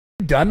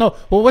Done? No.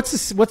 Well, what's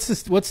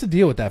the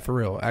deal with that for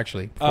real?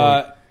 Actually,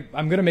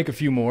 I'm gonna make a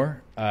few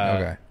more.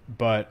 Okay,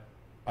 but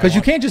because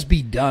you can't just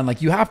be done.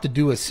 Like you have to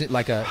do I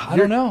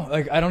don't know.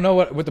 Like I don't know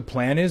what the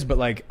plan is, but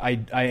like I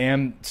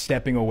am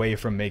stepping away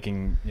from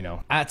making. You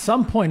know, at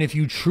some point, if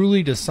you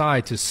truly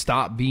decide to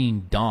stop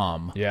being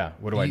Dom, yeah.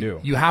 What do I do?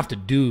 You have to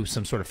do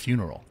some sort of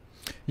funeral.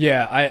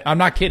 Yeah, I'm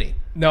not kidding.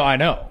 No, I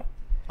know.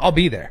 I'll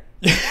be there.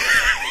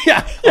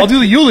 Yeah, I'll do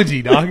the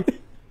eulogy, dog.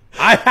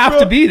 I have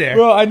to be there.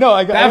 Bro, I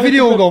know. That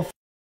video will go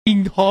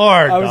f***ing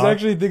hard. I was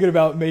actually thinking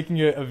about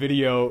making a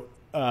video,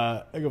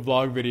 like a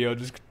vlog video,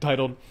 just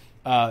titled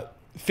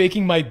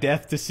 "Faking My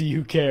Death to See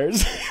Who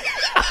Cares."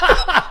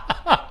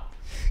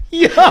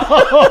 Yo,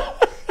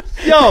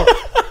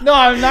 no,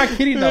 I'm not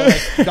kidding though.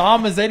 Like,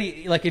 Dom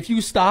Mazzetti, like if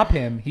you stop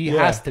him, he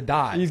has to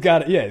die. He's got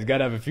to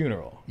have a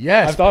funeral.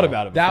 Yes, I've thought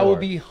about it before. That would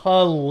be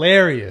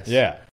hilarious. Yeah.